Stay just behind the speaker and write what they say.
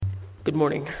Good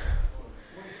morning.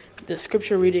 The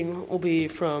scripture reading will be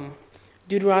from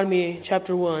Deuteronomy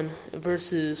chapter 1,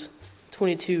 verses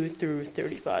 22 through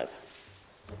 35.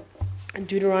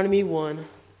 Deuteronomy 1,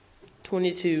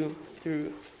 22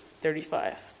 through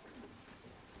 35.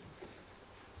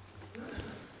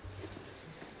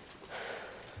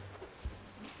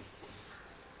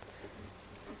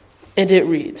 And it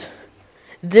reads,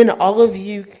 "Then all of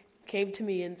you came to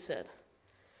me and said,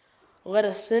 'Let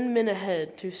us send men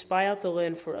ahead to spy out the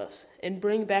land for us, and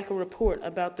bring back a report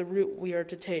about the route we are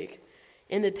to take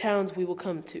and the towns we will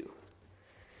come to.'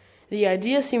 The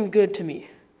idea seemed good to me,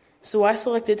 so I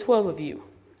selected 12 of you,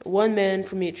 one man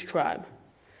from each tribe.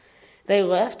 They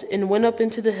left and went up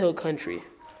into the hill country,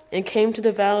 and came to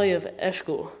the valley of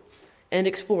Eshcol, and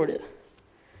explored it.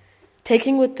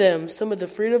 Taking with them some of the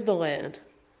fruit of the land,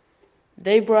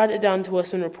 they brought it down to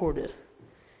us and reported,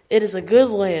 'It is a good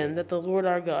land that the Lord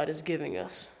our God is giving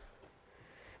us.'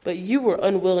 But you were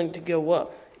unwilling to go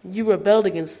up. You rebelled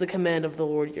against the command of the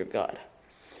Lord your God.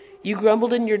 You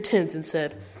grumbled in your tents and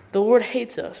said, 'The Lord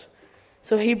hates us,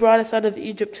 so he brought us out of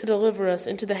Egypt to deliver us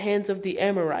into the hands of the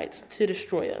Amorites to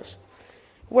destroy us.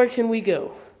 Where can we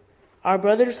go? Our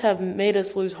brothers have made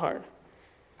us lose heart.'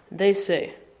 They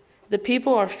say, 'The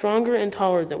people are stronger and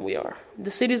taller than we are.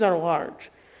 The cities are large,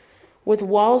 with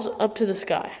walls up to the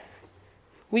sky.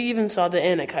 We even saw the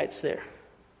Anakites there.'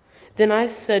 Then I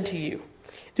said to you,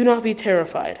 'Do not be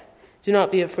terrified. Do not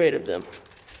be afraid of them.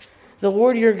 The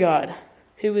Lord your God,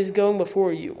 who is going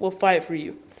before you, will fight for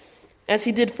you, as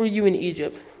he did for you in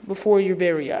Egypt, before your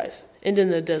very eyes, and in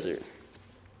the desert.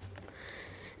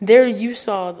 There you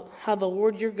saw how the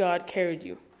Lord your God carried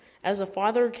you, as a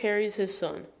father carries his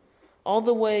son, all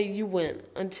the way you went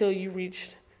until you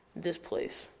reached this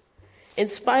place. In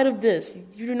spite of this,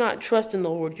 you do not trust in the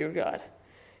Lord your God,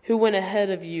 who went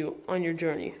ahead of you on your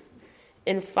journey,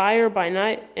 in fire by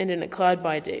night and in a cloud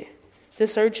by day, to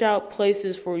search out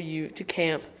places for you to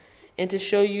camp and to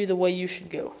show you the way you should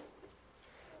go.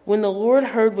 When the Lord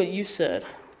heard what you said,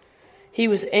 he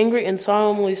was angry and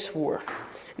solemnly swore,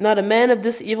 'Not a man of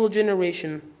this evil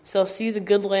generation shall see the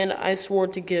good land I swore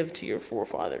to give to your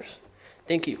forefathers.'"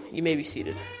 Thank you. You may be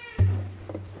seated.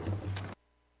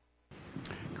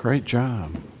 Great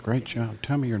job. Great job.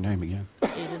 Tell me your name again.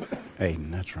 Aiden.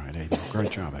 Aiden, that's right, Aiden.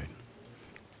 Great job, Aiden.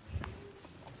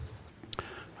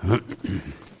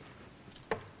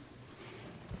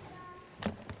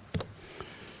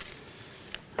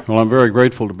 Well, I'm very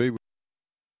grateful to be with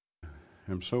you.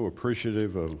 I'm so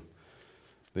appreciative of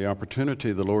the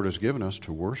opportunity the Lord has given us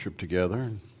to worship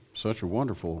together. Such a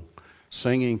wonderful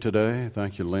singing today.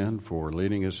 Thank you, Lynn, for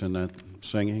leading us in that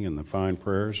singing and the fine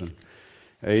prayers. And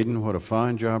Aiden, what a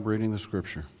fine job reading the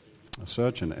Scripture.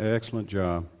 Such an excellent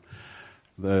job.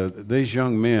 These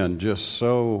young men just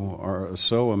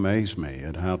so amaze me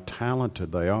at how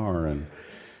talented they are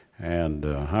and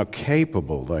how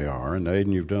capable they are. And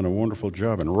Aiden, you've done a wonderful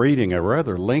job in reading a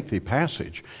rather lengthy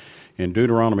passage in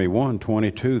Deuteronomy 1,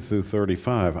 22 through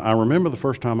 35. I remember the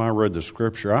first time I read the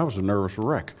Scripture, I was a nervous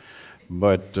wreck.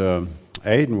 But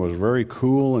Aiden was very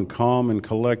cool and calm and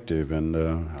collective, and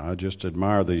I just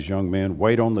admire these young men.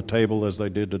 Wait on the table as they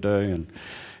did today,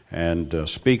 and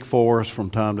speak for us from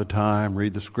time to time,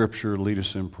 read the Scripture, lead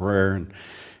us in prayer. And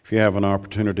if you have an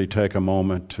opportunity, take a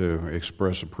moment to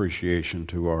express appreciation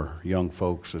to our young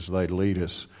folks as they lead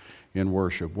us in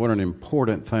worship. What an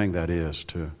important thing that is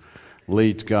to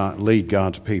lead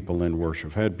God's people in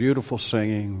worship. Had beautiful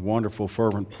singing, wonderful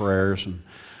fervent prayers, and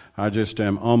I just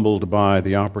am humbled by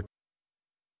the opportunity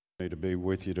to be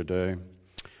with you today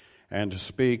and to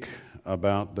speak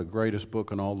about the greatest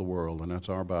book in all the world, and that's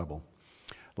our Bible.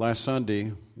 Last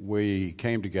Sunday, we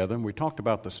came together and we talked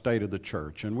about the state of the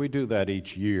church, and we do that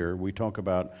each year. We talk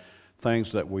about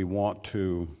things that we want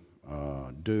to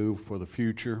do for the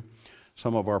future,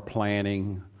 some of our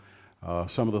planning,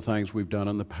 some of the things we've done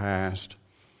in the past,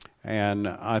 and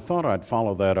I thought I'd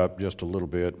follow that up just a little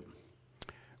bit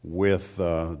with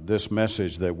this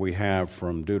message that we have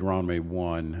from Deuteronomy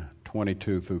 1,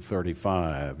 22 through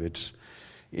 35. It's,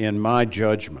 in my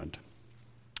judgment,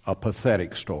 a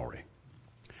pathetic story.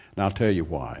 And I'll tell you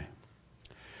why.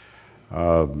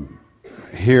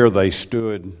 Here they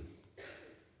stood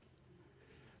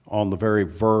on the very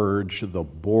verge, the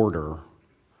border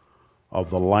of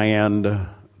the land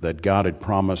that God had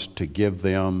promised to give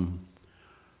them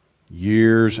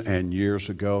years and years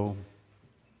ago.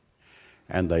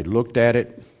 And they looked at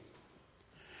it,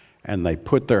 and they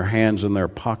put their hands in their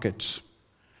pockets,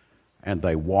 and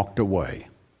they walked away.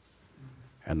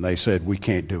 And they said, "We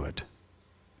can't do it.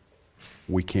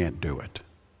 We can't do it."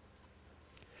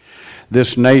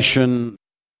 This nation,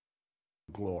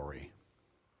 glory.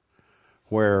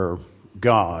 where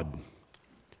God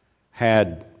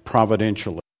had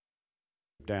providentially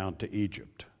down to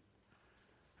Egypt.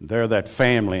 There that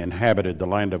family inhabited the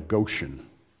land of Goshen.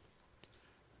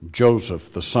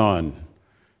 Joseph, the son,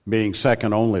 being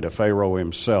second only to Pharaoh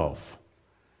himself,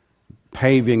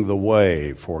 paving the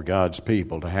way for God's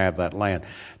people to have that land.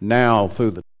 Now,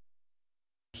 through the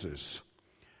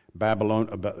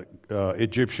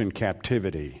Egyptian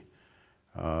captivity,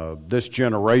 this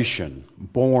generation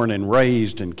born and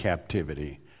raised in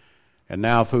captivity, and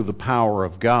now through the power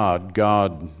of God,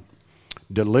 God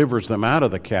delivers them out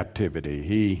of the captivity.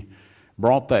 He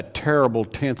brought that terrible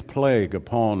 10th plague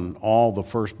upon all the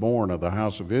firstborn of the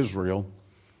house of Israel,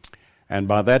 and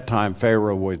by that time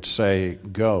Pharaoh would say,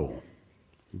 "Go,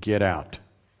 get out."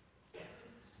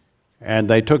 And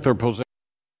they took their possession.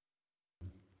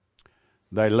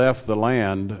 They left the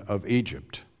land of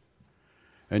Egypt.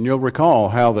 And you'll recall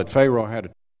how that Pharaoh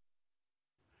had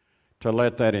to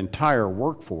let that entire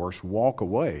workforce walk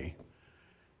away.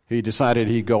 He decided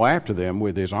he'd go after them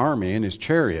with his army and his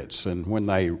chariots. And when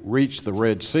they reached the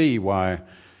Red Sea, why,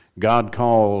 God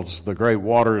calls the great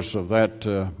waters of that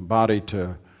body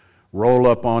to roll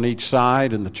up on each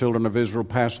side, and the children of Israel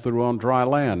passed through on dry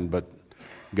land. But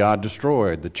God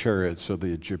destroyed the chariots of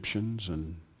the Egyptians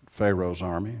and Pharaoh's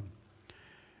army.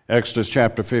 Exodus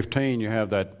chapter 15, you have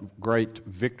that great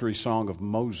victory song of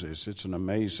Moses. It's an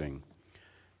amazing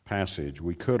passage.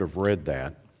 We could have read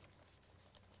that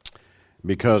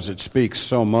because it speaks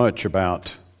so much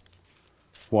about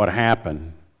what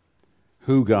happened,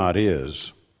 who God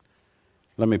is.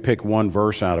 Let me pick one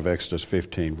verse out of Exodus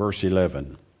 15, verse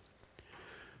 11.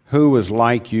 Who is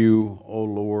like you, O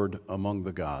Lord, among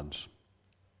the gods?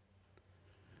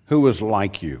 Who is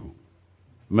like you,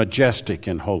 majestic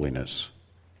in holiness,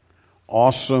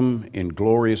 awesome in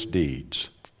glorious deeds,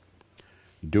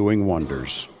 doing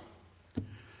wonders?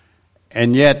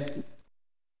 And yet,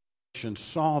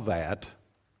 saw that,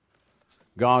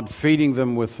 God feeding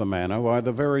them with the manna, why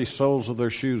the very soles of their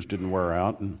shoes didn't wear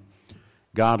out, and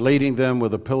God leading them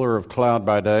with a pillar of cloud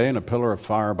by day and a pillar of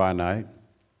fire by night,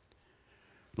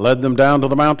 led them down to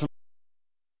the mountain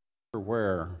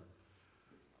where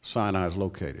Sinai is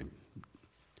located.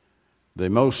 The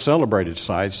most celebrated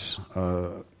sites,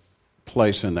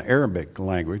 place in the Arabic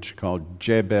language called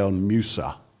Jebel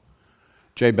Musa.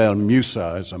 Jebel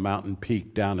Musa is a mountain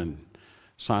peak down in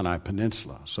Sinai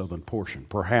Peninsula, southern portion.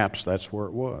 Perhaps that's where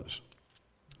it was.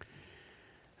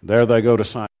 There they go to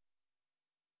Sinai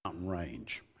mountain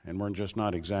range, and we're just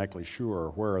not exactly sure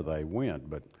where they went,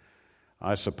 but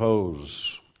I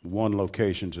suppose one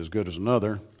location's as good as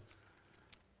another.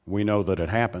 We know that it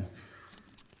happened.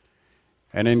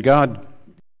 And in God,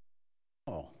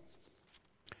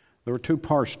 there were two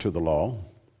parts to the law.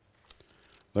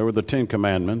 There were the 10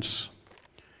 Commandments.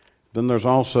 Then there's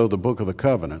also the Book of the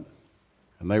Covenant,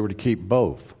 and they were to keep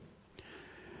both.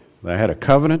 They had a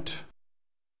covenant,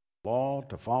 law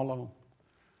to follow.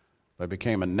 They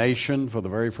became a nation for the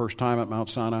very first time at Mount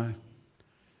Sinai.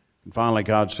 And finally,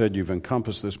 God said, "You've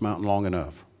encompassed this mountain long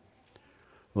enough.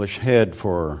 Let's head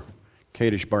for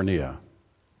Kadesh Barnea."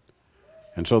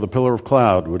 And so the pillar of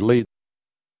cloud would lead.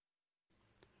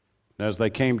 As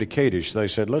they came to Kadesh, they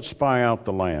said, "Let's spy out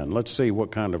the land. Let's see what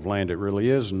kind of land it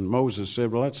really is." And Moses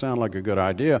said, "Well, that sounds like a good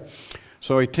idea."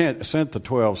 So he sent the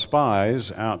 12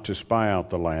 spies out to spy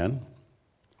out the land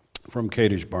from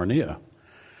Kadesh Barnea.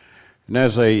 And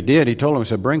as they did, he told them, he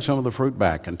said, "Bring some of the fruit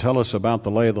back and tell us about the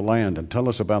lay of the land and tell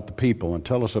us about the people and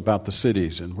tell us about the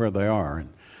cities and where they are." And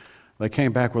they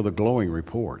came back with a glowing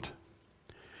report.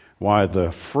 Why,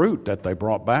 the fruit that they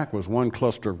brought back was one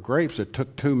cluster of grapes. It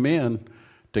took 2 men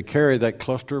to carry that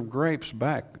cluster of grapes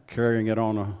back, carrying it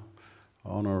on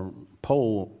a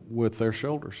pole with their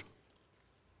shoulders.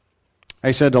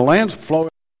 They said, "The land's flowing."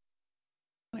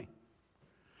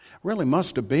 Really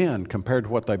must have been compared to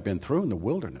what they've been through in the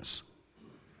wilderness.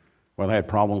 Well, they had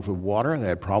problems with water. They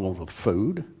had problems with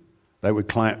food. They would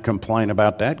complain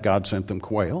about that. God sent them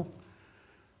quail.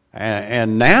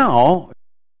 And now,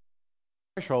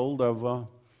 threshold of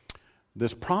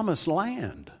this promised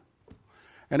land.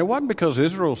 And it wasn't because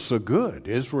Israel's so good.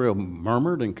 Israel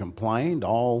murmured and complained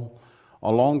all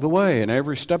along the way and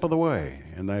every step of the way.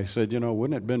 And they said,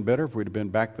 wouldn't it have been better if we'd have been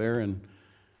back there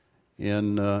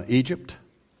in Egypt?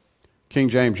 King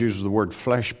James uses the word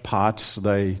flesh pots.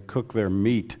 They cook their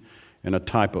meat in a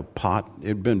type of pot.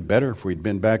 It'd been better if we'd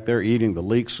been back there eating the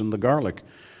leeks and the garlic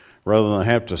rather than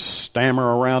have to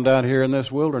stammer around out here in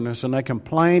this wilderness. And they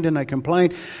complained and they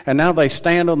complained. And now they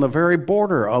stand on the very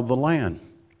border of the land.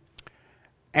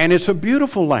 And it's a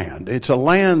beautiful land. It's a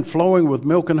land flowing with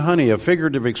milk and honey, a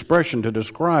figurative expression to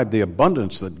describe the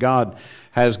abundance that God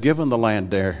has given the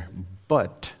land there.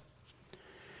 but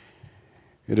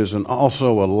it is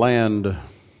also a land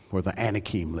where the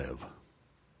Anakim live.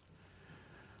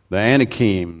 The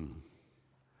Anakim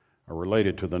are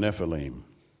related to the Nephilim.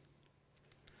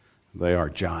 They are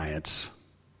giants.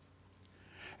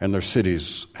 And their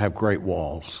cities have great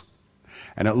walls.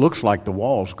 And it looks like the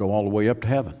walls go all the way up to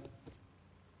heaven.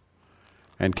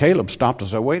 And Caleb stopped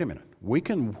and said, wait a minute. We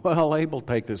can well able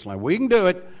take this land. We can do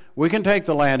it. We can take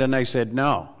the land. And they said,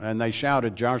 no. And they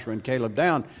shouted Joshua and Caleb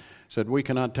down, said, we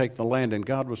cannot take the land. And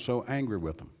God was so angry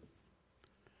with them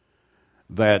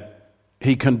that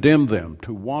he condemned them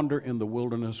to wander in the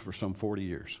wilderness for some 40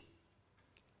 years.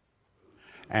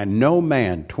 And no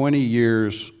man 20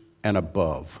 years and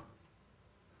above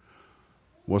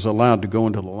was allowed to go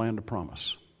into the land of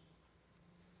promise.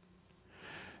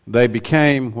 They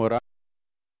became what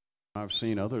I've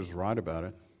seen others write about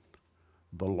it,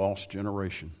 the lost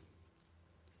generation.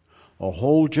 A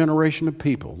whole generation of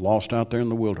people lost out there in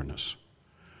the wilderness,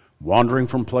 wandering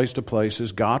from place to place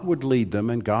as God would lead them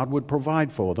and God would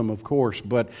provide for them, of course,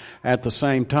 but at the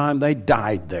same time they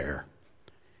died there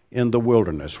in the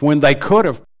wilderness when they could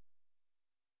have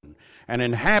and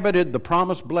inhabited the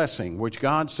promised blessing which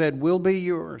God said will be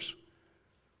yours.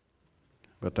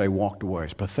 But they walked away.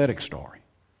 It's a pathetic story,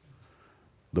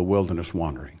 the wilderness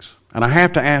wanderings. And I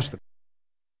have to ask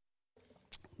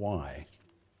why?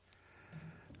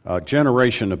 A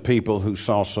generation of people who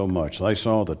saw so much. They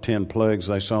saw the 10 plagues.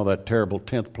 They saw that terrible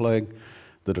 10th plague,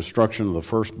 the destruction of the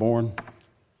firstborn.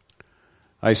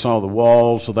 They saw the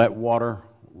walls of that water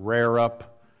rear up,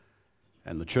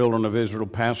 and the children of Israel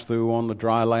passed through on the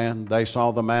dry land. They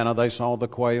saw the manna. They saw the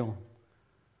quail.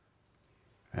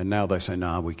 And now they say,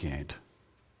 no, we can't.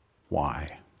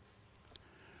 Why?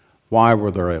 Why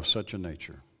were they of such a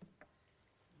nature?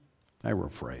 They were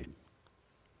afraid.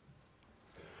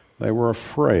 They were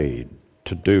afraid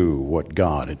to do what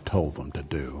God had told them to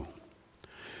do.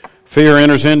 Fear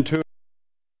enters into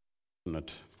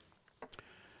it.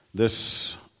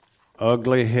 This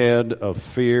ugly head of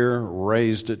fear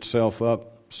raised itself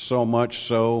up so much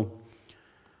so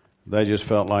they just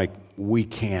felt like, we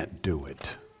can't do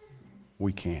it.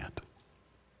 We can't.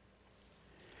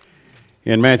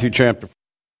 In Matthew chapter 4,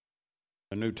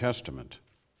 the New Testament,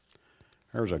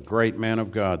 there's a great man of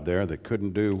God there that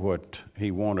couldn't do what he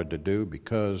wanted to do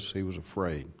because he was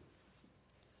afraid.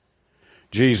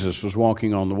 Jesus was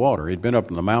walking on the water. He'd been up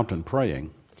in the mountain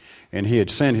praying, and he had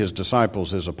sent his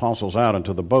disciples, his apostles, out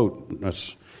into the boat.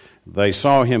 They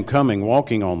saw him coming,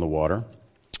 walking on the water,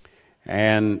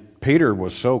 and Peter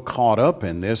was so caught up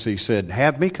in this, he said,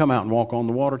 have me come out and walk on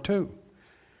the water too.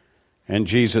 And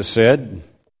Jesus said,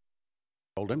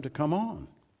 told him to come on.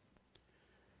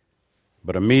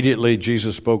 But immediately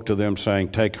Jesus spoke to them, saying,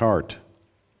 take heart,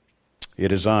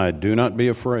 it is I, do not be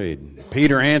afraid.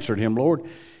 Peter answered him, Lord,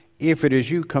 if it is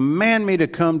you, command me to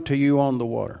come to you on the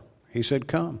water. He said,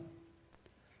 come.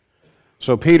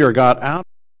 So Peter got out,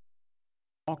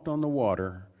 walked on the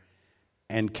water,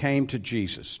 and came to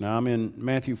Jesus. Now I'm in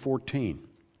Matthew 14.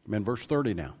 I'm in verse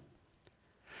 30 now.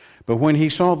 But when he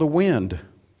saw the wind,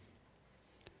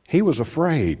 he was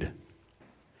afraid,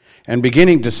 and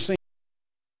beginning to sink,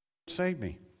 save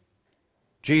me.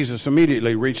 Jesus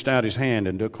immediately reached out his hand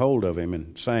and took hold of him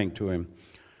and sang to him,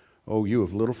 oh, you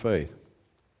of little faith,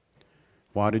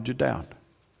 why did you doubt?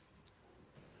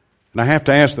 And I have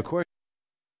to ask the question,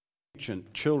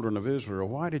 ancient children of Israel,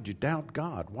 why did you doubt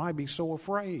God? Why be so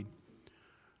afraid?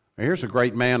 Now, here's a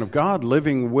great man of God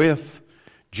living with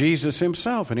Jesus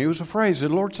himself, and he was afraid. He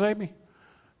said, Lord, save me.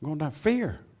 I'm going to die.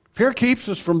 Fear. Fear keeps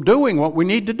us from doing what we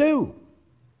need to do.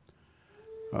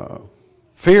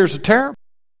 Fear is a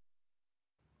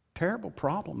terrible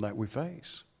problem that we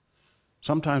face.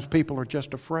 Sometimes people are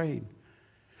just afraid.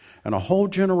 And a whole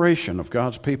generation of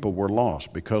God's people were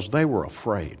lost because they were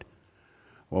afraid.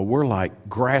 Well, we're like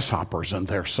grasshoppers in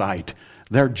their sight.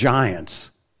 They're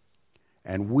giants.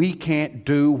 And we can't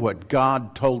do what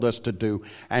God told us to do.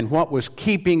 And what was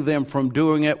keeping them from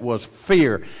doing it was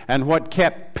fear. And what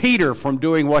kept Peter from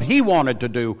doing what he wanted to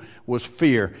do was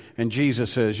fear. And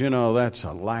Jesus says, you know, that's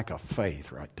a lack of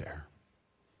faith right there.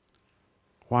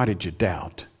 Why did you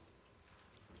doubt?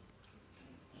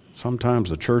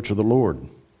 Sometimes the church of the Lord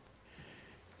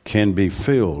can be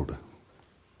filled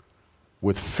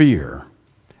with fear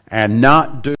and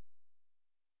not do what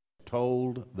God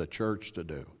told the church to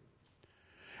do.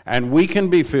 And we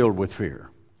can be filled with fear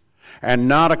and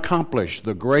not accomplish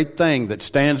the great thing that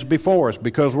stands before us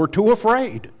because we're too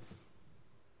afraid.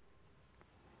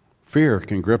 Fear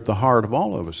can grip the heart of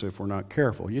all of us if we're not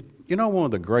careful. You know, one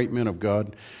of the great men of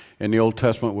God in the Old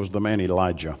Testament was the man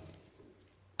Elijah.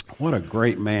 What a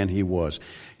great man he was.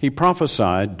 He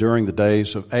prophesied during the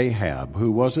days of Ahab,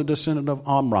 who was a descendant of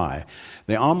Omri.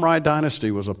 The Omri dynasty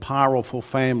was a powerful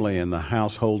family in the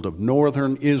household of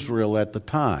northern Israel at the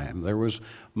time. There was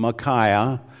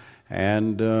Micaiah,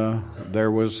 and there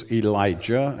was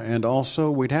Elijah, and also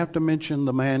we'd have to mention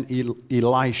the man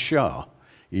Elisha.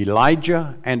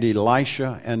 Elijah and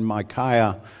Elisha and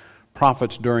Micaiah,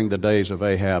 prophets during the days of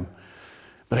Ahab.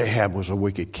 But Ahab was a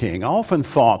wicked king. I often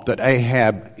thought that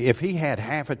Ahab, if he had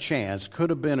half a chance, could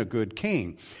have been a good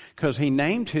king, because he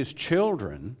named his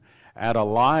children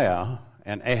Adaliah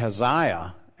and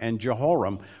Ahaziah and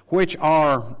Jehoram, which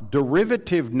are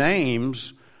derivative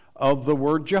names of the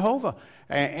word Jehovah.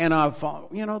 And I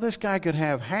thought, this guy could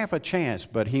have half a chance,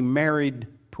 but he married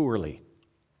poorly.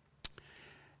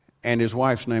 And his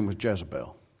wife's name was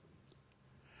Jezebel.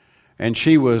 And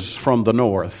she was from the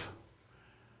north.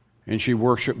 And she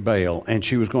worshiped Baal, and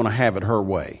she was going to have it her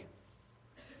way.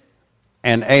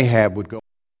 And Ahab would go.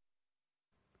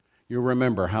 You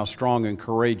remember how strong and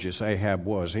courageous Ahab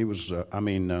was. He was,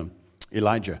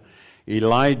 Elijah.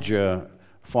 Elijah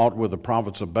fought with the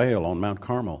prophets of Baal on Mount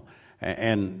Carmel.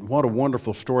 And what a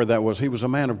wonderful story that was. He was a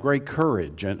man of great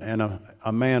courage and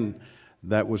a man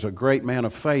that was a great man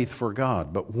of faith for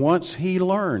God. But once he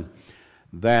learned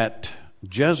that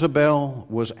Jezebel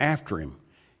was after him,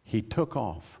 he took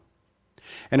off.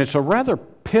 And it's a rather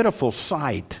pitiful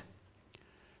sight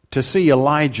to see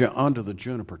Elijah under the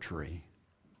juniper tree,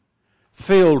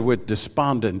 filled with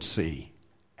despondency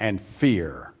and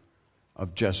fear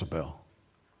of Jezebel.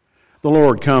 The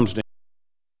Lord comes to him.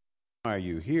 Why are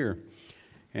you here?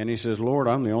 And he says, Lord,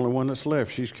 I'm the only one that's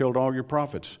left. She's killed all your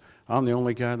prophets. I'm the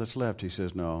only guy that's left. He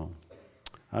says, no,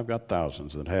 I've got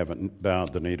thousands that haven't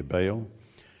bowed the knee to Baal.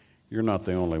 You're not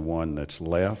the only one that's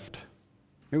left.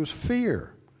 It was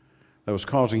fear that was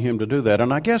causing him to do that.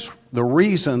 And I guess the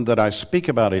reason that I speak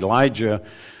about Elijah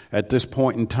at this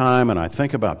point in time, and I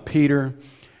think about Peter,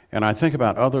 and I think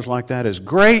about others like that, is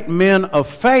great men of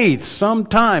faith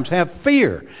sometimes have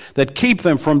fear that keep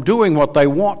them from doing what they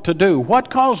want to do. What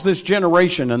caused this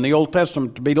generation in the Old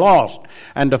Testament to be lost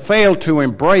and to fail to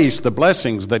embrace the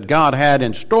blessings that God had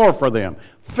in store for them?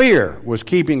 Fear was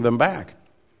keeping them back.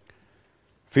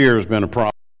 Fear has been a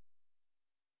problem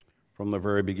from the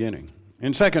very beginning.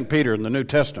 In 2 Peter in the New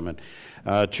Testament,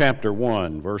 chapter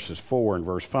 1, verses 4 and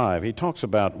verse 5, he talks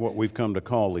about what we've come to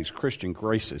call these Christian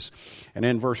graces. And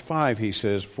in verse 5 he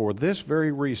says, for this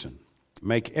very reason,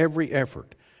 make every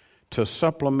effort to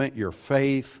supplement your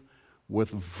faith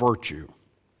with virtue,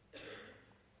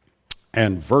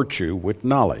 and virtue with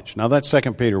knowledge. Now that's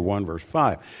 2 Peter 1, verse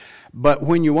 5. But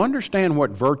when you understand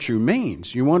what virtue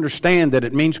means, you understand that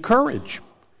it means courage.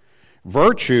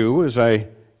 Virtue is a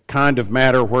kind of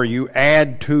matter where you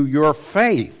add to your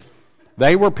faith.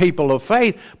 They were people of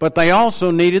faith, but they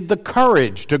also needed the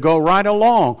courage to go right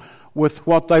along with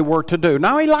what they were to do.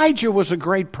 Now, Elijah was a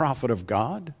great prophet of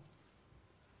God.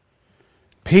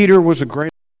 Peter was a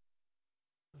great.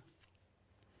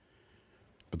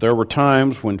 But there were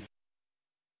times when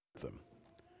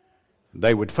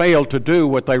they would fail to do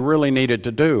what they really needed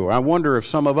to do. I wonder if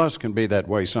some of us can be that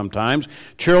way sometimes.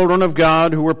 Children of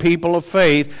God who are people of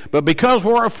faith, but because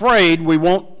we're afraid, we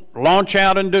won't launch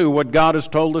out and do what God has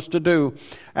told us to do,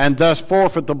 and thus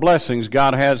forfeit the blessings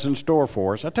God has in store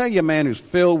for us. I tell you, a man who's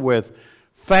filled with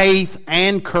faith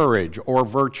and courage or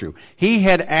virtue. He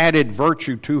had added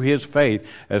virtue to his faith,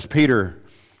 as Peter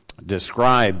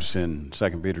describes in 2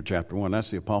 Peter chapter 1.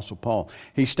 That's the Apostle Paul.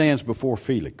 He stands before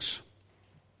Felix.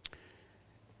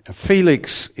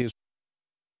 Felix is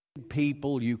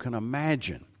people you can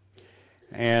imagine.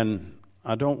 And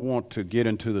I don't want to get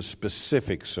into the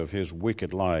specifics of his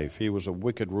wicked life. He was a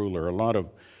wicked ruler. A lot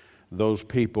of those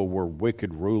people were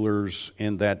wicked rulers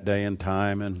in that day and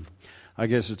time, and I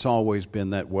guess it's always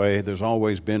been that way. There's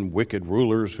always been wicked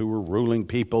rulers who were ruling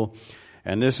people,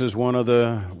 and this is one of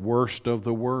the worst of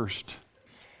the worst.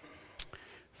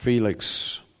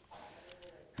 Felix.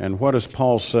 And what does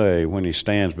Paul say when he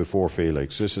stands before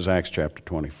Felix? This is Acts chapter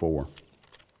 24.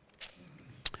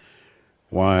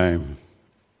 Why,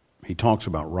 he talks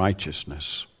about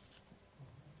righteousness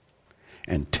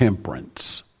and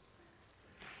temperance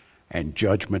and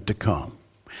judgment to come.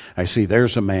 I see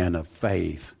there's a man of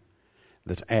faith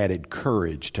that's added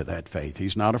courage to that faith.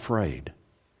 He's not afraid.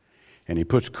 And he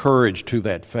puts courage to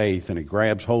that faith, and he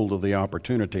grabs hold of the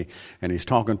opportunity, and he's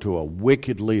talking to a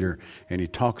wicked leader, and he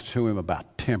talks to him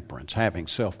about temperance, having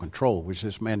self-control, which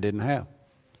this man didn't have.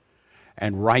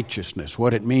 and righteousness,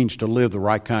 what it means to live the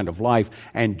right kind of life,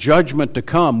 and judgment to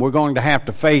come. We're going to have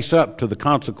to face up to the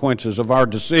consequences of our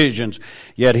decisions.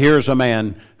 Yet here's a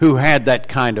man who had that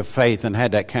kind of faith and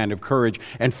had that kind of courage,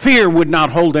 and fear would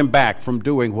not hold him back from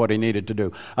doing what he needed to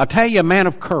do. I'll tell you, a man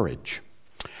of courage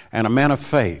and a man of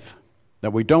faith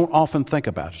that we don't often think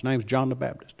about. His name's John the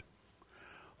Baptist.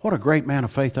 What a great man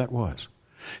of faith that was.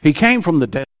 He came from the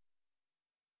dead.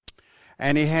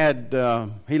 And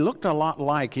he looked a lot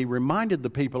like, he reminded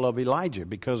the people of Elijah,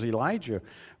 because Elijah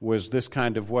was this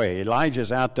kind of way.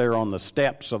 Elijah's out there on the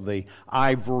steps of the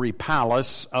ivory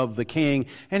palace of the king,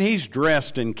 and he's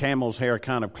dressed in camel's hair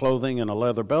kind of clothing and a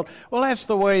leather belt. Well, that's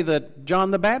the way that John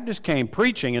the Baptist came,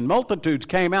 preaching, and multitudes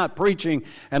came out preaching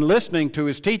and listening to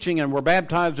his teaching and were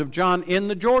baptized of John in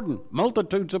the Jordan.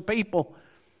 Multitudes of people.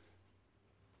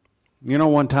 You know,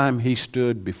 one time he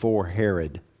stood before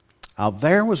Herod. Now,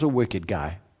 there was a wicked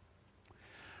guy,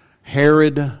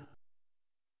 Herod,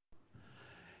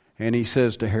 and he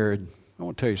says to Herod, I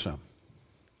want to tell you something.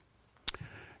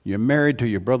 You're married to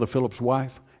your brother Philip's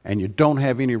wife, and you don't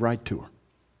have any right to her.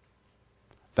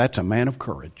 That's a man of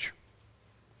courage.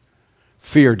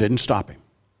 Fear didn't stop him.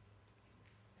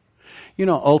 You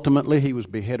know, ultimately, he was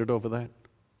beheaded over that.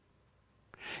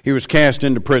 He was cast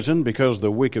into prison because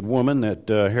the wicked woman that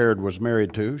Herod was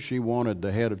married to, she wanted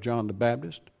the head of John the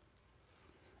Baptist.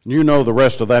 You know the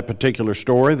rest of that particular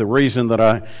story. The reason that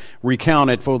I recount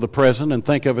it for the present and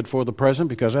think of it for the present,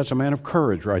 because that's a man of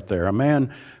courage right there. A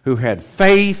man who had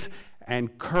faith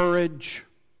and courage.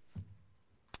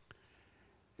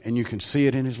 And you can see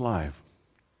it in his life.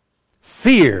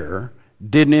 Fear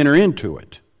didn't enter into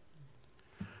it.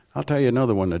 I'll tell you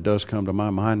another one that does come to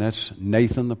my mind. That's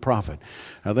Nathan the prophet.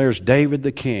 Now there's David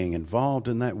the king involved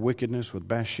in that wickedness with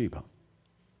Bathsheba.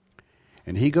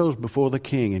 And he goes before the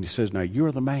king and he says, now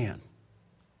you're the man.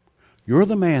 You're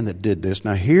the man that did this.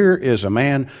 Now here is a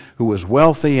man who was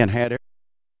wealthy and had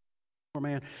everything,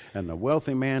 man, and the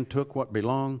wealthy man took what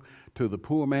belonged to the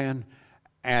poor man,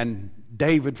 and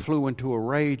David flew into a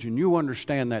rage, and you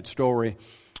understand that story.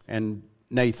 And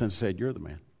Nathan said, you're the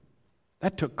man.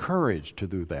 That took courage to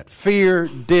do that. Fear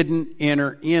didn't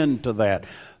enter into that.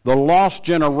 The lost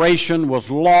generation was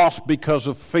lost because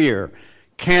of fear.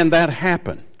 Can that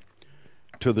happen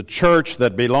to the church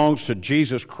that belongs to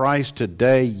Jesus Christ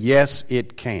today? Yes,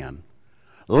 it can.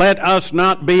 Let us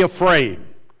not be afraid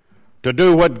to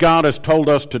do what God has told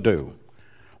us to do.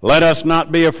 Let us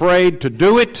not be afraid to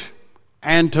do it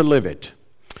and to live it.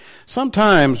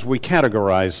 Sometimes we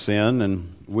categorize sin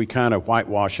and we kind of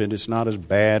whitewash it. It's not as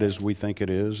bad as we think it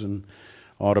is and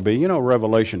ought to be. You know,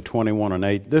 Revelation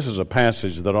 21:8, this is a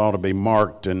passage that ought to be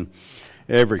marked in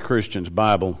every Christian's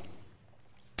Bible.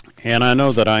 And I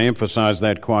know that I emphasize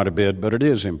that quite a bit, but it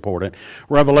is important.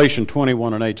 Revelation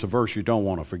 21:8 is a verse you don't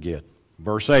want to forget.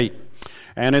 Verse 8.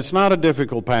 And it's not a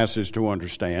difficult passage to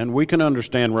understand. We can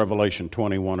understand Revelation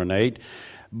 21:8.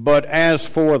 But as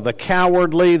for the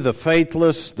cowardly, the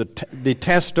faithless, the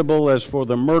detestable, as for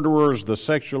the murderers, the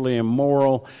sexually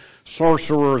immoral,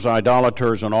 sorcerers,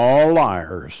 idolaters, and all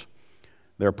liars,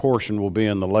 their portion will be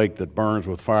in the lake that burns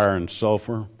with fire and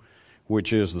sulfur,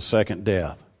 which is the second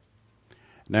death.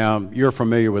 Now, you're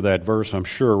familiar with that verse, I'm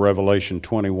sure, Revelation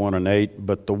 21:8,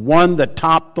 but the one that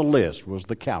topped the list was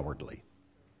the cowardly,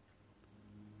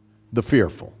 the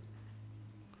fearful.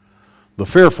 The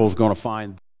fearful is going to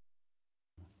find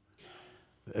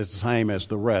it's the same as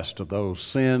the rest of those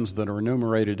sins that are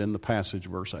enumerated in the passage,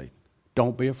 verse 8.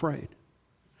 Don't be afraid.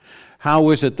 How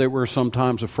is it that we're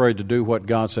sometimes afraid to do what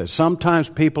God says? Sometimes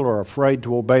people are afraid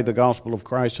to obey the gospel of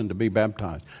Christ and to be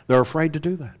baptized. They're afraid to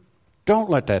do that.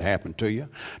 Don't let that happen to you.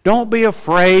 Don't be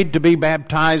afraid to be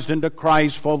baptized into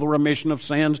Christ for the remission of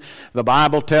sins. The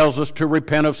Bible tells us to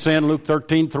repent of sin, Luke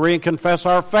 13:3, and confess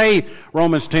our faith,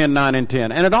 Romans 10:9 and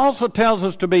 10. And it also tells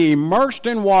us to be immersed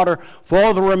in water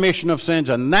for the remission of sins,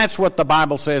 and that's what the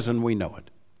Bible says, and we know it.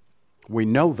 We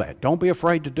know that. Don't be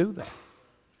afraid to do that.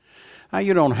 Now,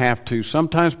 you don't have to.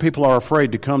 Sometimes people are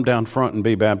afraid to come down front and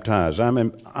be baptized.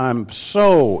 I'm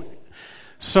so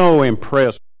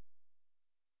impressed.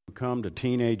 Come to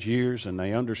teenage years and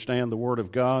they understand the Word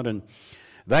of God and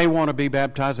they want to be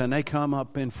baptized, and they come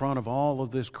up in front of all of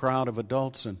this crowd of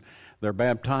adults and they're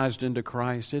baptized into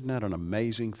Christ. Isn't that an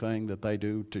amazing thing that they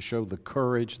do to show the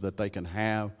courage that they can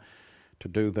have to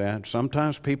do that?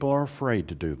 Sometimes people are afraid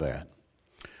to do that.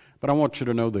 But I want you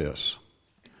to know this.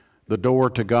 The door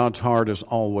to God's heart is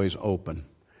always open.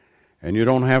 And you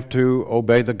don't have to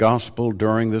obey the gospel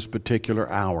during this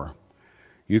particular hour.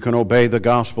 You can obey the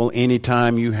gospel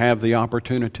anytime you have the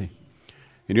opportunity.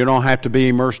 And you don't have to be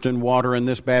immersed in water in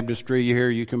this baptistry here.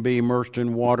 You can be immersed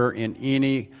in water in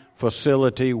any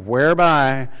facility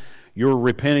whereby you're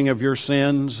repenting of your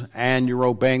sins and you're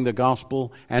obeying the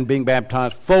gospel and being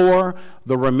baptized for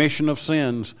the remission of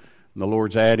sins. And the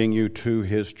Lord's adding you to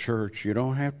His church. You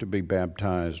don't have to be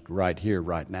baptized right here,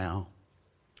 right now.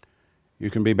 You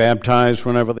can be baptized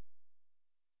whenever the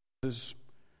is.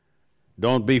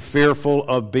 Don't be fearful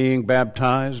of being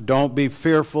baptized. Don't be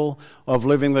fearful of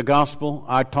living the gospel.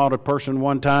 I taught a person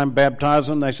one time, baptize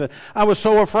them. They said, I was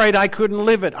so afraid I couldn't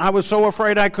live it. I was so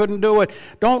afraid I couldn't do it.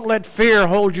 Don't let fear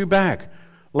hold you back.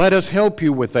 Let us help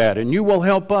you with that, and you will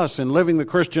help us in living the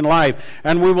Christian life,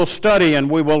 and we will study and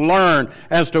we will learn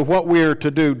as to what we are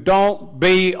to do. Don't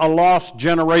be a lost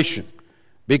generation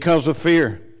because of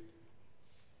fear.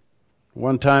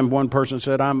 One time one person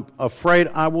said, I'm afraid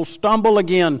I will stumble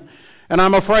again. And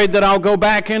I'm afraid that I'll go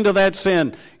back into that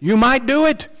sin. You might do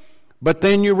it, but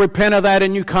then you repent of that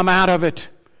and you come out of it.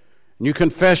 And you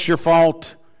confess your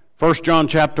fault. 1 John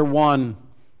chapter 1,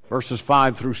 verses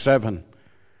 5 through 7.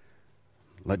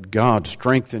 Let God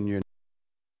strengthen you in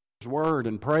His word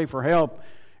and pray for help.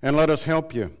 And let us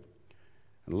help you.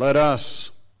 And let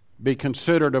us be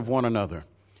considerate of one another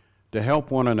to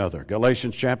help one another.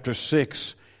 Galatians chapter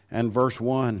 6 and verse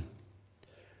 1.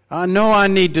 I know I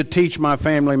need to teach my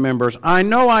family members. I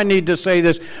know I need to say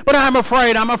this, but I'm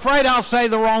afraid. I'm afraid I'll say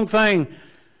the wrong thing.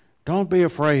 Don't be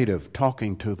afraid of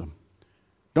talking to them.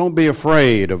 Don't be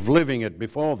afraid of living it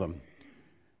before them.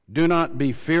 Do not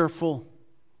be fearful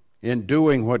in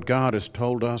doing what God has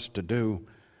told us to do.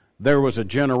 There was a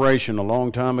generation a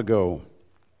long time ago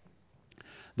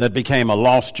that became a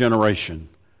lost generation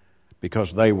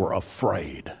because they were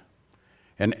afraid.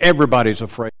 And everybody's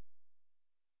afraid.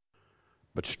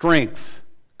 But strength,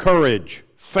 courage,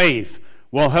 faith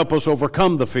will help us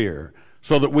overcome the fear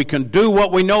so that we can do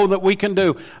what we know that we can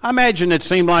do. I imagine it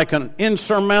seemed like an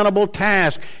insurmountable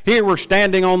task. Here we're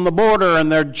standing on the border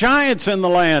and there are giants in the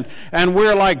land and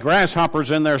we're like grasshoppers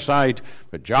in their sight.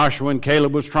 But Joshua and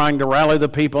Caleb was trying to rally the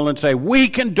people and say, we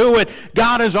can do it.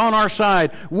 God is on our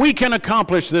side. We can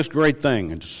accomplish this great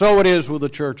thing. And so it is with the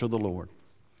church of the Lord.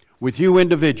 With you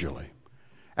individually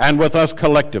and with us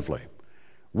collectively.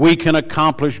 We can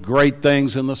accomplish great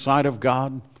things in the sight of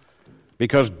God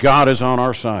because God is on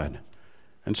our side.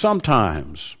 And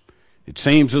sometimes it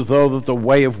seems as though that the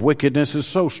way of wickedness is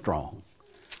so strong.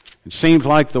 It seems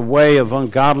like the way of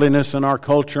ungodliness in our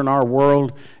culture and our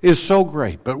world is so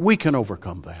great, but we can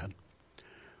overcome that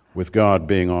with God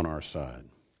being on our side.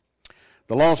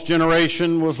 The lost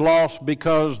generation was lost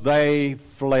because they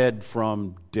fled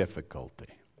from difficulty.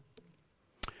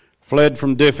 Fled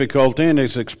from difficulty, and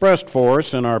it's expressed for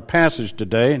us in our passage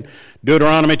today in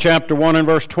Deuteronomy chapter 1 and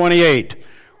verse 28.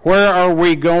 Where are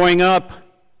we going up?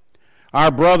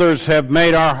 Our brothers have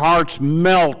made our hearts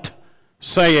melt,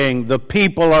 saying, the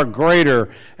people are greater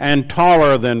and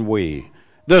taller than we.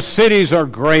 The cities are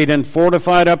great and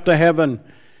fortified up to heaven.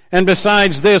 And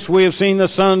besides this, we have seen the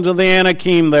sons of the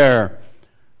Anakim there.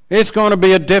 It's going to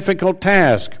be a difficult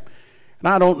task, and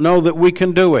I don't know that we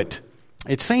can do it.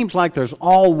 It seems like there's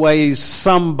always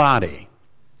somebody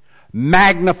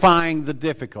magnifying the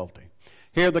difficulty.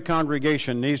 Here the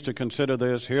congregation needs to consider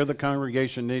this. Here the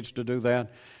congregation needs to do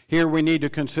that. Here we need to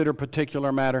consider a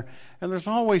particular matter. And there's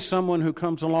always someone who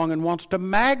comes along and wants to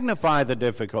magnify the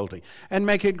difficulty and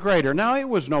make it greater. Now, it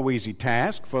was no easy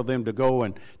task for them to go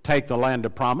and take the land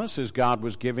of promise as God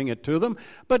was giving it to them.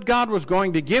 But God was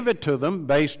going to give it to them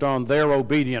based on their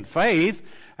obedient faith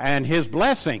and His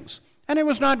blessings. And it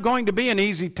was not going to be an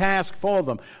easy task for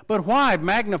them. But why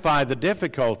magnify the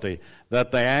difficulty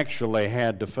that they actually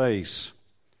had to face?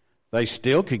 They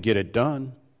still could get it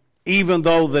done, even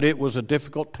though that it was a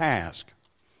difficult task.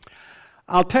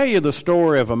 I'll tell you the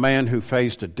story of a man who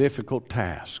faced a difficult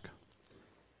task.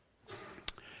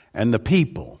 And the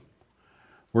people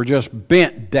were just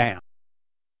bent down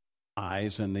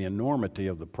in the enormity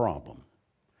of the problem.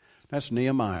 That's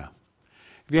Nehemiah.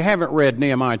 If you haven't read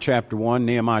Nehemiah chapter 1,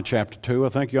 Nehemiah chapter 2, I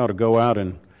think you ought to go out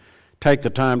and take the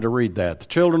time to read that. The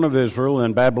children of Israel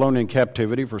in Babylonian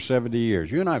captivity for 70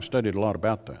 years. You and I have studied a lot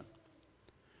about that.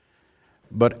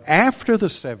 But after the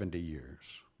 70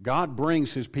 years, God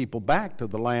brings His people back to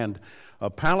the land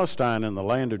of Palestine and the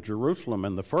land of Jerusalem.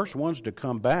 And the first ones to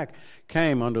come back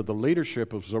came under the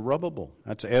leadership of Zerubbabel.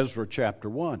 That's Ezra chapter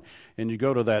 1. And you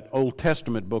go to that Old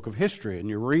Testament book of history and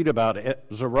you read about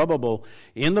Zerubbabel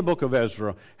in the book of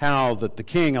Ezra, how that the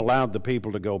king allowed the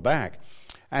people to go back.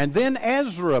 And then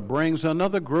Ezra brings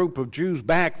another group of Jews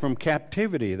back from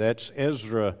captivity. That's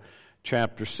Ezra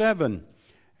chapter 7.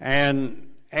 And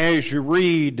as you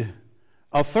read,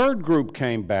 a third group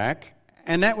came back,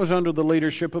 and that was under the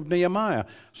leadership of Nehemiah.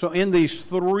 So in these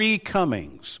three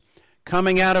comings,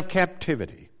 coming out of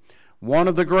captivity, One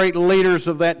of the great leaders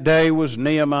of that day was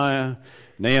Nehemiah.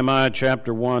 Nehemiah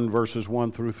chapter 1, verses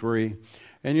 1 through 3.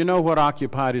 And you know what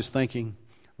occupied his thinking?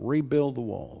 Rebuild the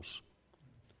walls.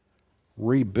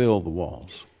 Rebuild the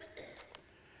walls.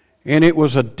 And it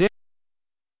was a difficult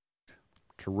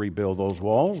to rebuild those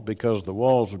walls because the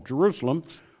walls of Jerusalem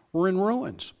were in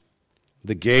ruins.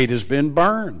 The gate has been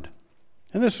burned.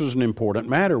 And this was an important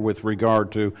matter with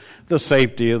regard to the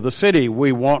safety of the city.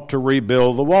 We want to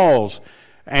rebuild the walls.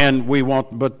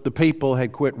 But the people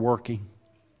had quit working.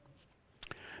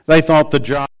 They thought the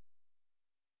job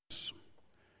was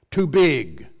too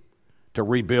big to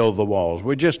rebuild the walls.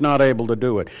 We're just not able to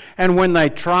do it. And when they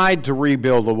tried to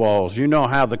rebuild the walls, you know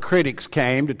how the critics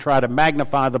came to try to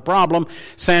magnify the problem.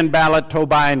 Sanballat,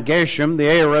 Tobiah, and Geshem, the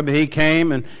Arab, he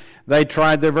came and they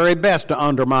tried their very best to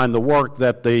undermine the work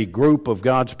that the group of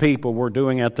God's people were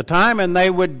doing at the time, and they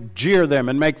would jeer them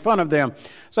and make fun of them.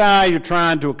 Say, you're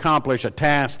trying to accomplish a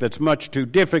task that's much too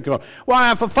difficult.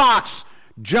 Why, if a fox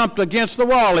jumped against the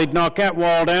wall, he'd knock that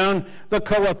wall down. The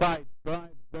Kohathites tried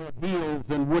their heels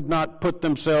and would not put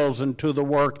themselves into the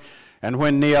work. And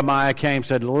when Nehemiah came,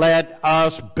 said, let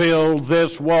us build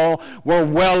this wall. We're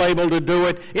well able to do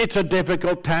it. It's a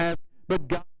difficult task, but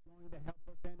God is going to help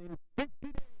us. And in 50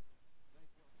 days,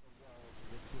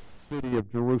 the city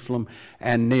of Jerusalem.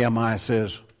 And Nehemiah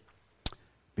says,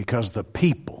 because the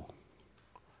people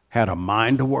had a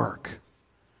mind to work,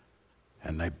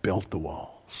 and they built the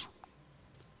walls.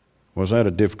 Was that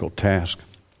a difficult task?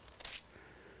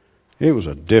 It was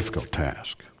a difficult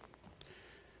task.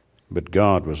 But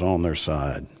God was on their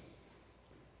side.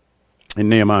 In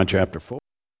Nehemiah chapter 4,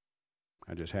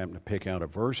 I just happened to pick out a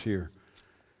verse here,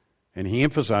 and he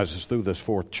emphasizes through this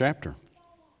 4th chapter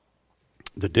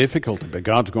the difficulty, but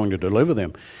God's going to deliver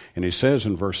them. And he says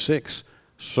in verse 6,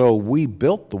 so we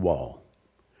built the wall,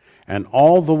 and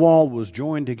all the wall was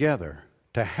joined together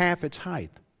to half its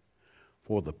height,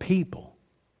 for the people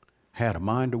had a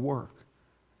mind to work.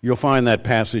 You'll find that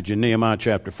passage in Nehemiah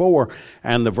chapter 4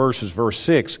 and the verses, verse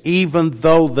 6. Even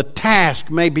though the task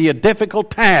may be a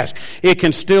difficult task, it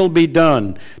can still be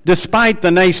done. Despite the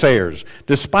naysayers,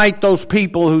 despite those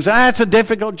people who say, that's a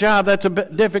difficult job, that's a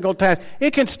difficult task,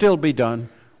 it can still be done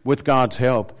with God's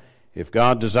help. If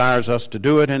God desires us to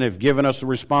do it and have given us the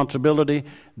responsibility,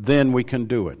 then we can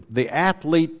do it. The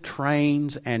athlete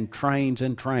trains and trains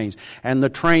and trains. And the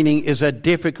training is a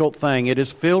difficult thing. It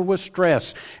is filled with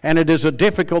stress. And it is a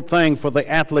difficult thing for the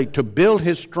athlete to build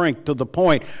his strength to the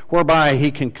point whereby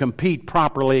he can compete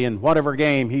properly in whatever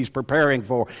game he's preparing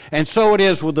for. And so it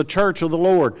is with the church of the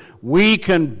Lord. We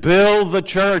can build the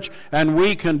church and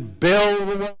we can build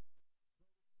the world.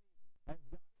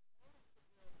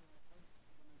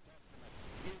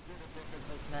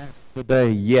 Today,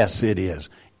 yes, it is.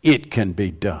 It can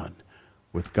be done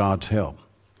with God's help.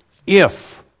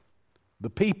 If the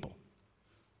people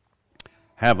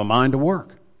have a mind to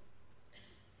work,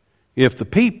 if the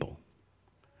people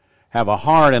have a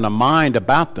heart and a mind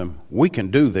about them, we can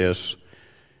do this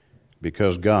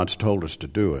because God's told us to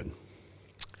do it.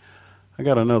 I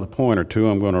got another point or two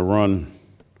I'm going to run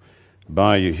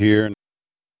by you here.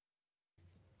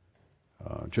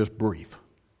 Just brief.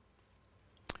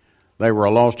 They were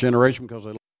a lost generation because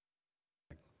they...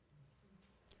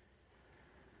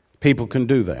 People can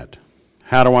do that.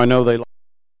 How do I know they...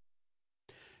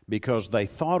 Because they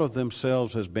thought of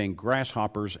themselves as being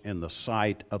grasshoppers in the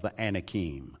sight of the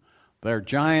Anakim. Their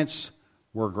giants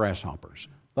were grasshoppers.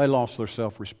 They lost their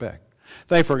self-respect.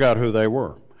 They forgot who they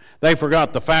were. They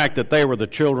forgot the fact that they were the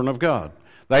children of God.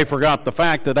 They forgot the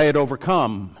fact that they had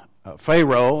overcome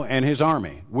Pharaoh and his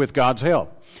army with God's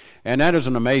help. And that is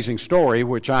an amazing story,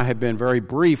 which I have been very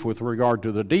brief with regard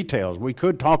to the details. We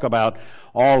could talk about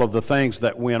all of the things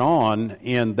that went on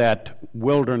in that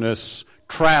wilderness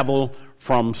travel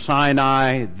from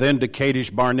Sinai, then to Kadesh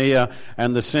Barnea,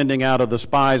 and the sending out of the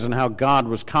spies, and how God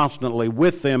was constantly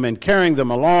with them and carrying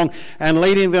them along and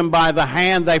leading them by the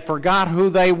hand. They forgot who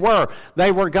they were.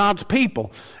 They were God's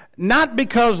people. Not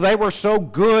because they were so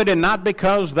good and not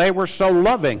because they were so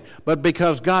loving, but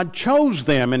because God chose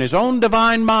them in His own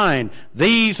divine mind.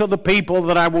 These are the people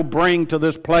that I will bring to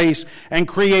this place and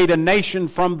create a nation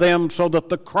from them so that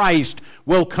the Christ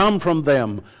will come from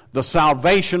them. The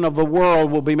salvation of the world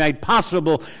will be made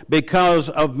possible because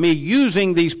of me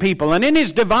using these people. And in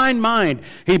His divine mind,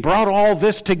 He brought all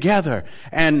this together.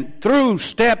 And through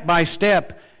step by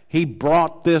step, He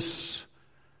brought this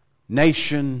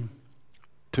nation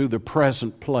to the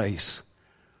present place.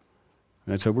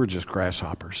 And so we're just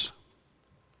grasshoppers.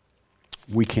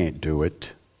 We can't do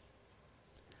it.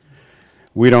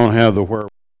 We don't have the wherewithal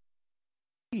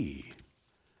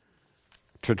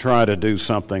to try to do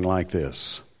something like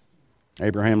this.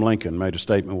 Abraham Lincoln made a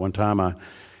statement one time. I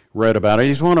read about it.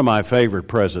 He's one of my favorite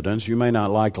presidents. You may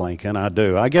not like Lincoln. I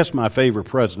do. I guess my favorite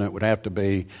president would have to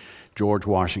be George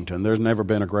Washington. There's never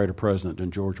been a greater president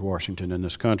than George Washington in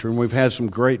this country, and we've had some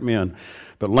great men,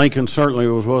 but Lincoln certainly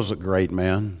was a great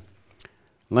man.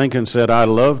 Lincoln said, "I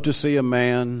love to see a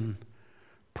man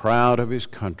proud of his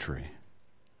country,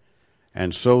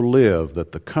 and so live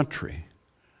that the country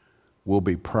will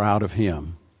be proud of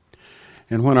him."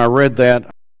 And when I read that,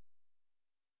 in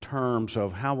terms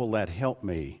of how will that help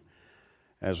me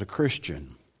as a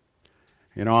Christian,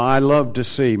 I love to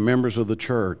see members of the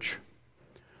church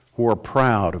who are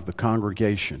proud of the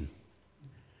congregation,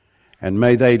 and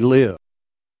may they live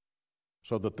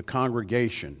so that the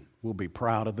congregation will be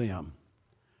proud of them.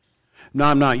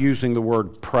 Now, I'm not using the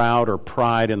word proud or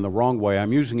pride in the wrong way.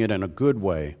 I'm using it in a good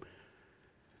way.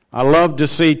 I love to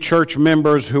see church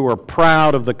members who are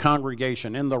proud of the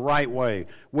congregation in the right way.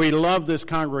 We love this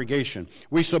congregation.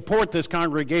 We support this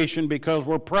congregation because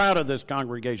we're proud of this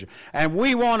congregation. And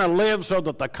we want to live so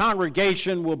that the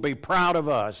congregation will be proud of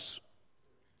us.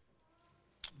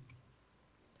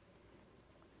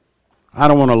 I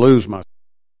don't want to lose myself.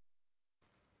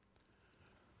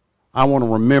 I want to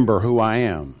remember who I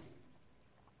am.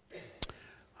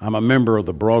 I'm a member of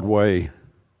the Broadway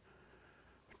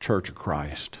Church of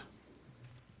Christ.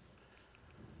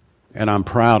 And I'm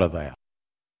proud of that.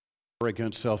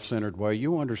 Arrogant, self-centered way.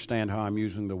 You understand how I'm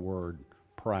using the word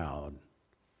proud.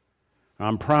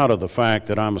 I'm proud of the fact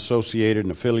that I'm associated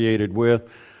and affiliated with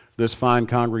this fine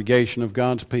congregation of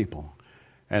God's people.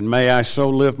 And may I so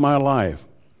live my life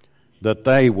that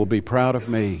they will be proud of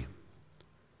me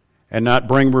and not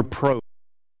bring reproach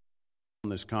on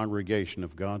this congregation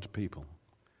of God's people.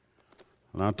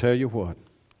 And I'll tell you what,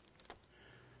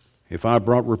 if I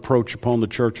brought reproach upon the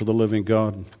church of the living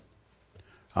God,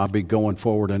 I'll be going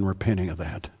forward and repenting of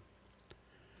that.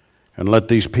 And let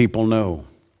these people know,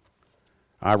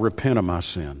 I repent of my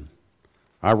sin.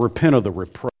 I repent of the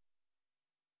reproach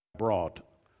brought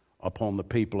upon the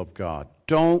people of God.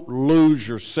 Don't lose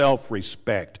your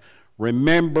self-respect.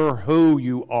 Remember who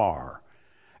you are,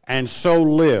 and so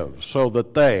live so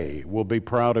that they will be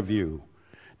proud of you.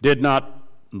 Did not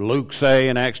Luke say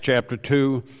in Acts chapter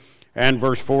 2 and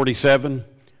verse 47,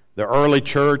 the early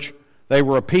church, they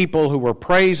were a people who were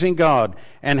praising God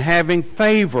and having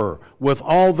favor with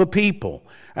all the people.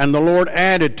 And the Lord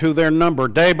added to their number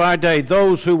day by day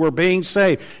those who were being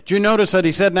saved. Do you notice that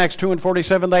he said in Acts 2 and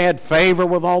 47, they had favor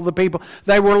with all the people?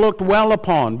 They were looked well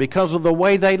upon because of the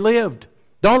way they lived.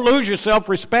 Don't lose your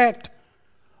self-respect.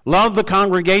 Love the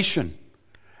congregation.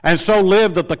 And so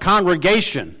live that the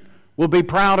congregation will be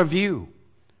proud of you.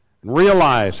 And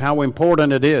realize how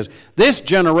important it is. This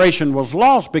generation was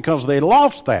lost because they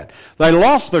lost that. They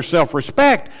lost their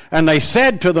self-respect, and they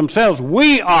said to themselves,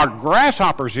 we are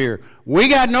grasshoppers here. We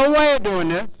got no way of doing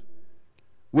this.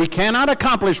 We cannot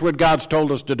accomplish what God's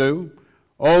told us to do.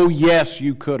 Oh, yes,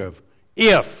 you could have,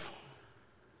 if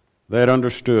they'd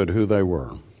understood who they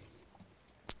were.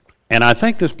 And I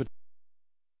think this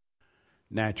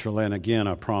natural, and again,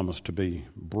 I promise to be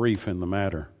brief in the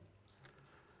matter.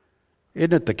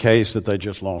 Isn't it the case that they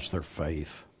just lost their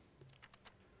faith?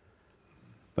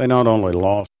 They not only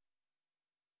lost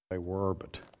who they were,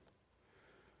 but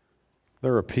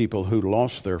there are people who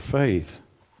lost their faith,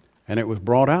 and it was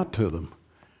brought out to them.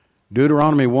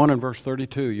 Deuteronomy 1 and verse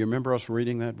 32, you remember us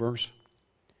reading that verse?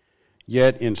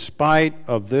 Yet in spite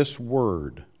of this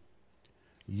word,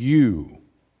 you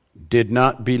did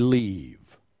not believe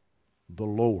the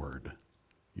Lord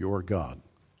your God.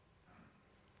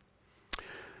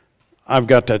 I've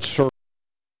got that circled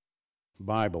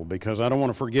Bible because I don't want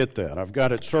to forget that. I've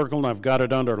got it circled and I've got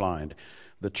it underlined.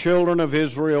 The children of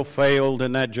Israel failed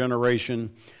in that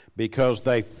generation because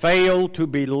they failed to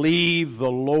believe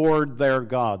the Lord their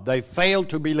God. They failed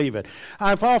to believe it.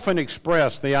 I've often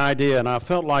expressed the idea, and I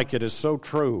felt like it is so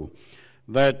true,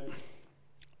 that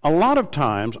a lot of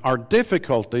times our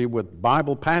difficulty with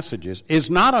Bible passages is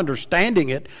not understanding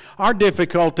it. Our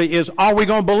difficulty is, are we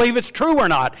going to believe it's true or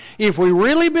not? If we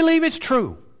really believe it's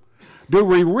true, do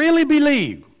we really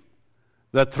believe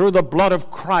that through the blood of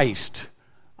Christ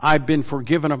I've been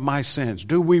forgiven of my sins?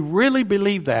 Do we really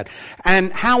believe that?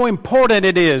 And how important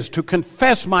it is to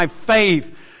confess my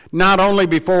faith not only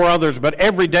before others, but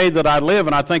every day that I live.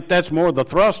 And I think that's more the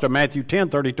thrust of Matthew 10,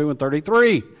 32 and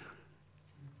 33.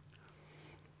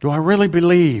 Do I really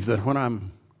believe that when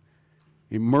I'm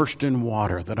immersed in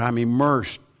water, that I'm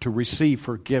immersed to receive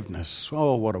forgiveness?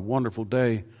 Oh, what a wonderful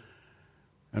day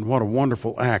and what a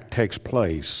wonderful act takes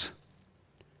place.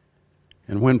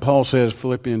 And when Paul says,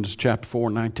 Philippians chapter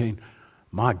 4, 19,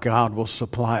 my God will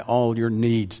supply all your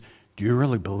needs, do you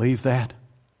really believe that?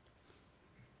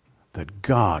 that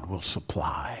God will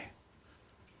supply,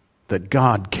 that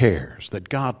God cares, that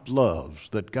God loves,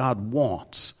 that God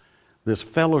wants this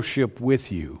fellowship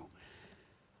with you.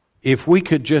 If we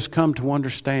could just come to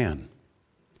understand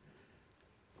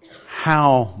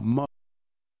how much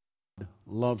God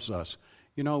loves us.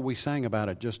 You know, we sang about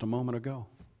it just a moment ago.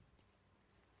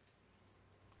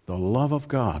 The love of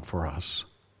God for us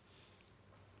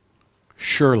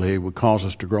surely would cause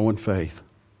us to grow in faith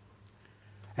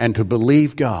and to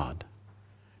believe God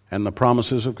and the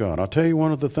promises of God. I'll tell you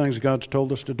one of the things God's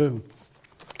told us to do.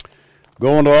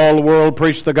 Go into all the world,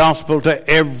 preach the gospel to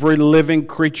every living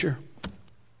creature.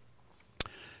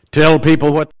 Tell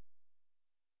people what.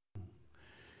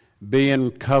 Be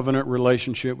in covenant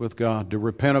relationship with God, to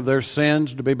repent of their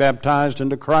sins, to be baptized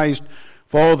into Christ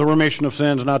for the remission of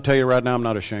sins. And I'll tell you right now, I'm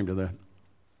not ashamed of that.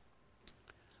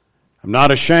 I'm not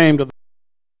ashamed of the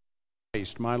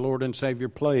Christ, my Lord and Savior,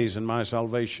 plays in my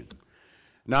salvation.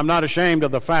 And I'm not ashamed of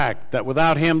the fact that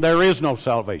without Him there is no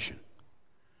salvation.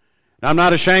 And I'm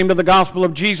not ashamed of the gospel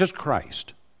of Jesus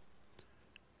Christ,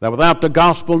 that without the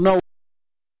gospel no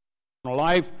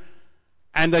life,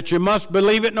 and that you must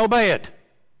believe it and obey it.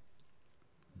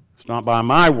 It's not by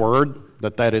my word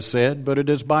that is said, but it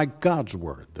is by God's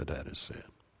word that is said.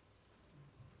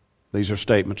 These are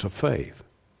statements of faith.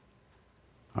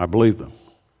 I believe them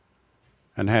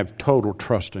and have total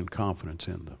trust and confidence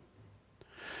in them.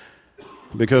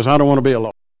 Because I don't want to be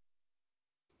alone.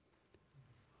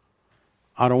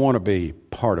 I don't want to be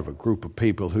part of a group of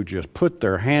people who just put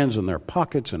their hands in their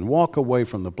pockets and walk away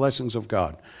from the blessings of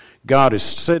God. God is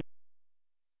sitting,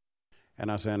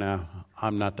 and I say, now,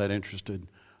 I'm not that interested.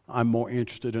 I'm more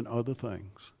interested in other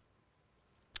things.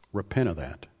 Repent of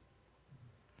that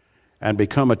and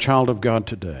become a child of God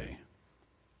today.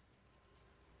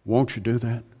 Won't you do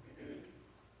that?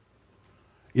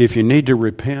 If you need to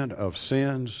repent of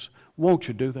sins, won't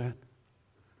you do that?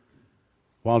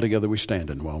 While together we stand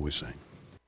and while we sing.